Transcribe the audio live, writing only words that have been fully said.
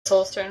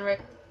Soul's turn,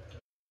 Rick?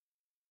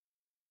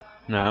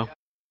 No.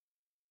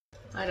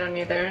 I don't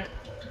either.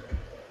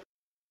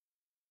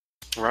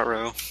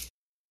 Ruh-roh.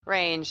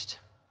 Ranged.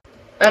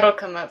 That'll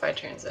come up by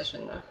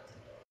transition, though.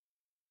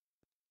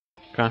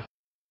 Okay.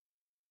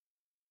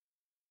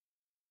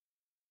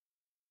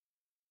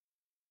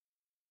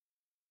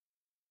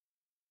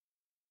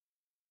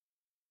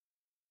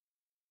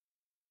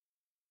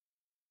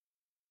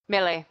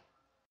 Melee.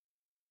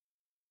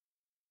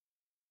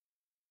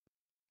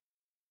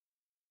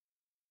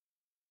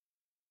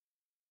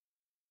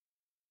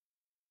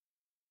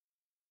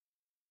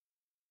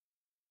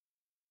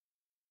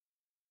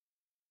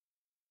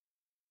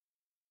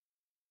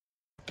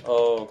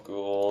 Oh,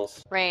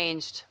 ghouls.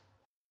 Ranged.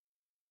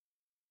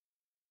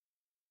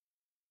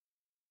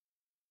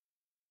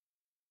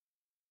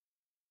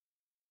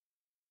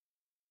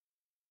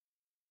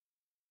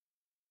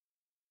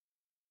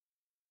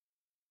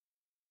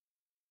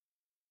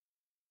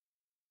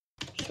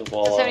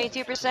 Shabala.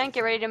 72%,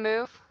 get ready to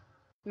move.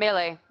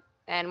 Melee.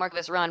 And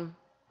Marcus, run.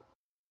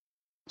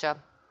 Good job.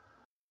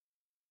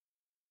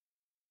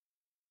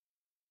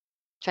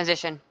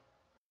 Transition.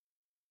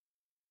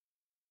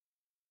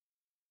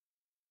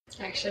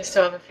 Actually, I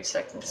still have a few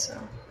seconds,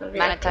 so it'll be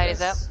Mana after tide is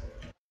this.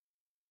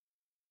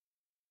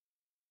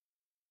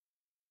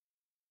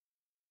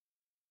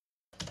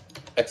 up.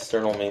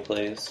 External me,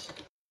 please.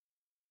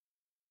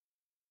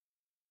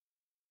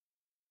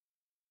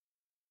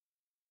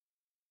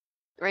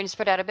 Ready to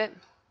spread out a bit.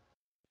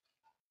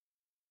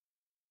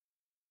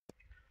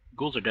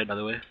 Ghouls are dead, by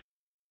the way.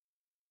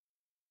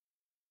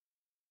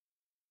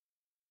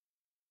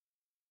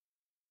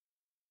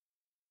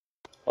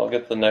 I'll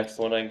get the next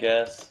one, I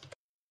guess.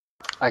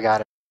 I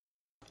got it.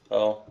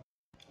 Oh,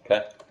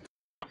 okay.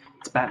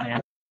 It's Batman.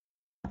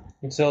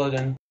 It's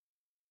Illidan.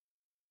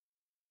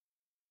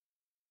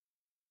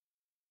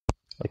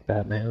 Like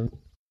Batman.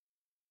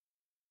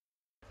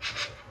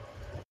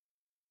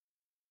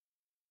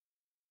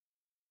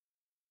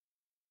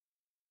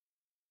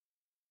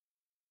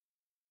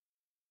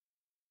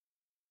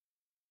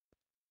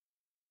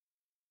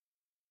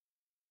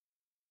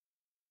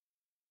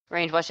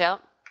 Range, watch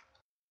out.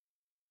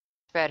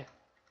 Spread.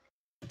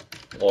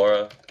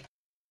 Laura.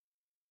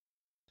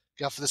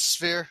 Go for the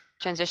sphere.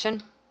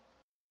 Transition.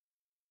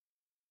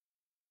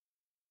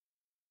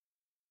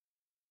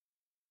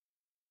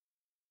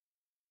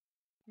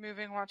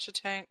 Moving, watch the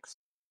tanks.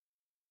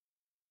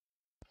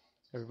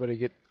 Everybody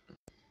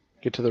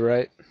get to the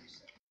right.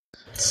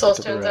 Soul's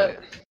To the turns right.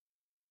 up.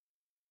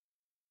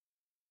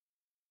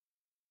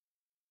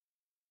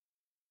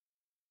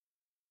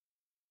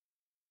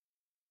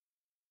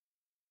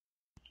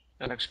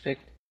 Alex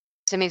picked.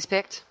 Simi's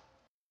picked.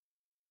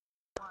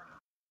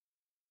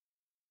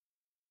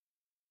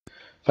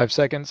 5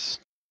 seconds.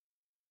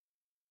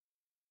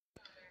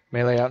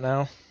 Melee out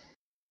now.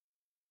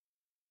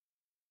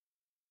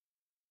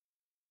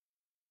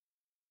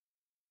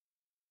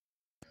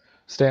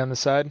 Stay on the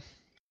side.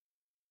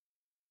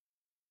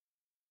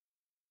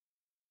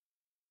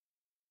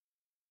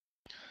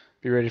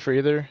 Be ready for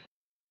either.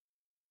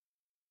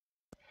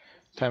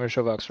 Timer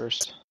show Vox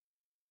first.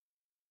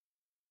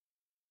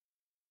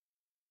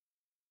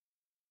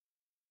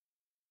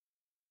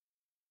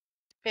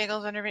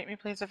 Bagels, underrate me,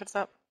 please, if it's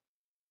up.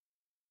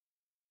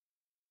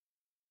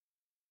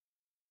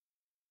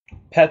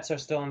 Pets are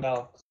still in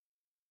Valk.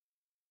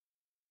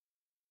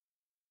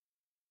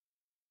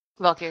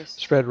 Valkyries.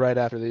 Spread right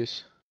after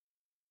these.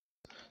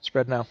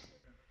 Spread now.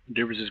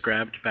 Divers is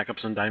grabbed.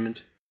 Backup's on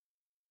diamond.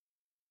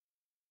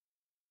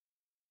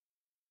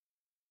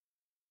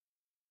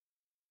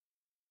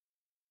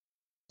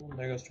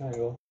 There goes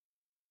triangle.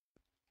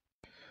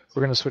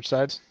 We're gonna switch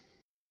sides.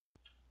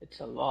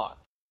 It's a lot.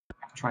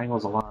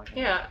 Triangle's a lot.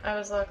 Yeah, I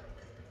was like,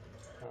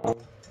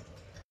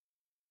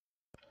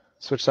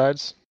 Switch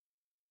sides.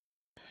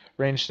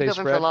 Range stays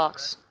Open for spread.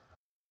 locks.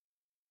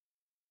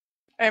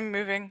 I'm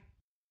moving.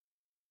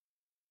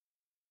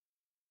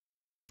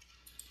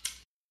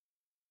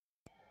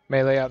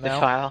 Melee out now.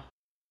 Defile.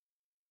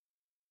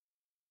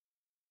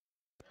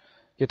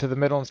 Get to the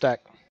middle and stack.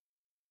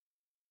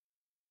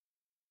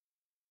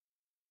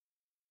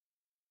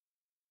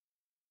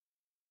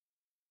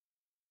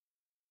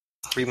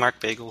 Remark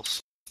bagels,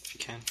 if you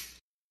can.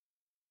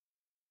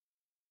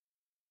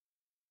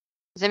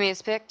 Zimmy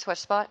is picked. Watch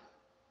spot.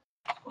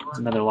 It's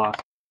another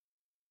lock.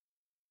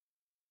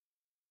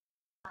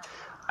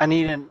 I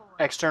need an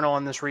external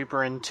on this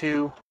Reaper in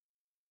 2.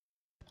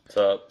 What's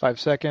up? 5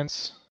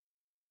 seconds.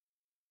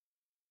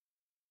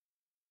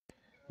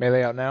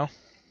 Melee out now.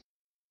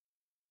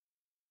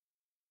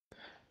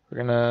 We're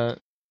gonna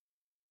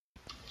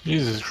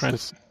Jesus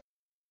Christ.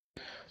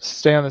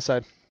 Stay on this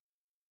side.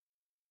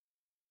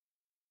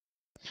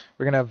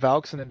 We're gonna have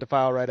Valks and then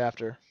Defile right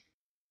after.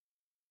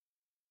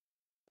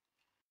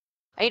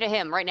 I need a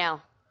him right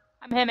now.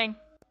 I'm hemming.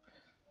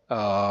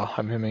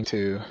 I'm hemming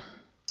too.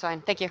 It's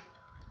fine. Thank you.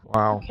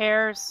 Wow. Who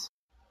cares?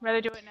 I'd rather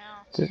do it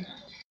now.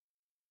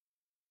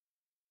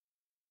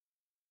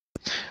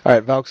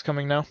 Alright, Valk's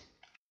coming now.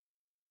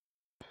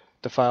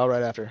 Defile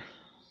right after.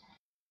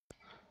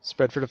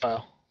 Spread for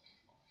Defile.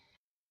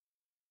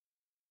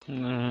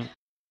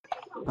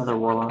 Another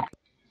warlock.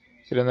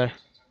 Get in there.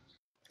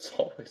 It's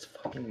always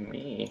fucking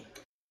me.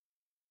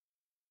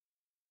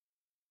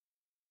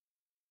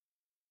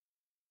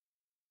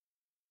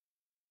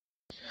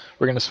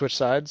 We're gonna switch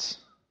sides.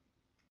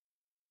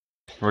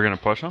 We're gonna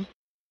push him?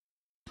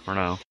 Or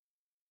no?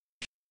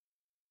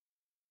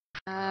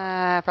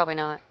 Probably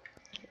not.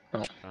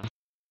 Oh.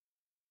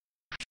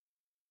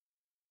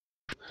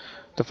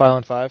 Defile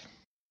in 5.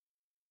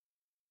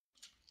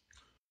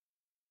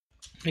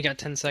 We got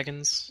 10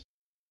 seconds.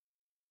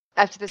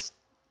 After this,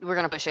 we're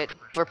gonna push it.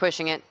 We're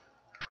pushing it.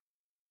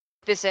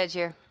 This edge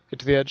here. Get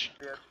to the edge.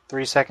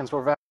 3 seconds.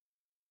 We're back.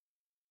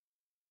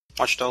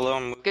 Watch Dolo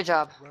and move. Good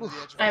job.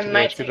 I Good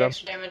might job, take good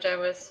extra damage. I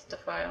was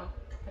Defile.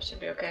 I should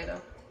be okay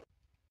though.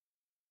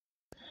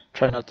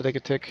 Try not to take a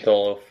tick.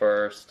 Dolo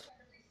first.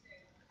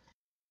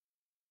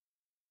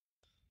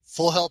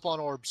 Full help on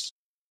orbs.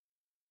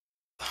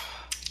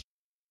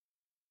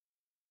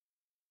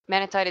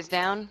 Manatite is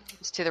down.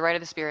 It's to the right of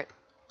the spirit.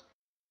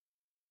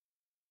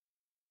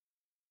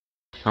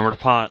 Remember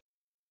to pot.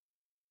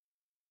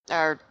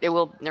 Or it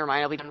will. Never mind.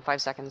 It'll be done in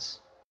 5 seconds.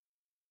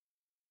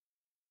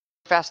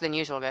 Faster than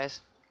usual,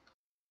 guys.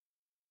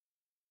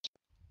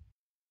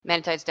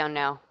 Manatite's down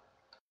now.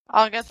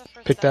 I'll get the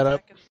first Pick that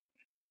up.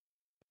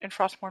 in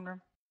Frostborn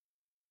room.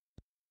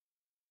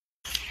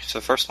 So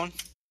the first one?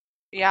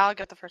 Yeah, I'll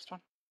get the first one.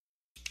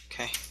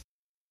 Okay.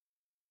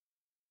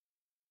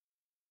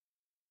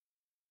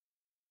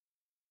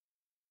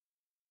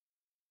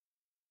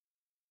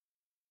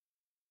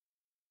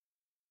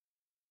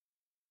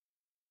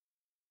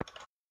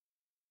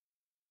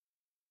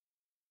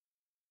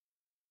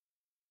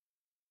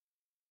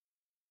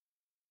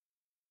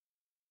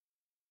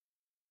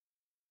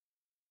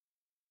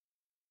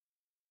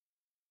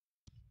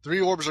 Three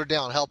orbs are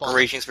down. Help on.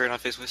 Raging Spirit on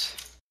face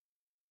with.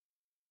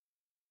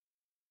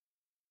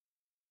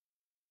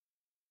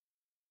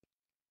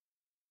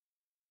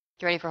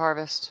 Get ready for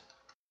harvest.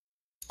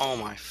 Oh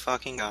my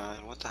fucking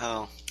god, what the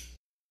hell?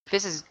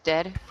 This is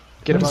dead.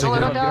 Get him up. Solo,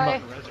 Get don't him up. die.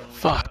 Get him up.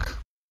 Fuck.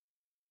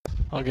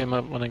 I'll get him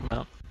up when I come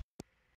out.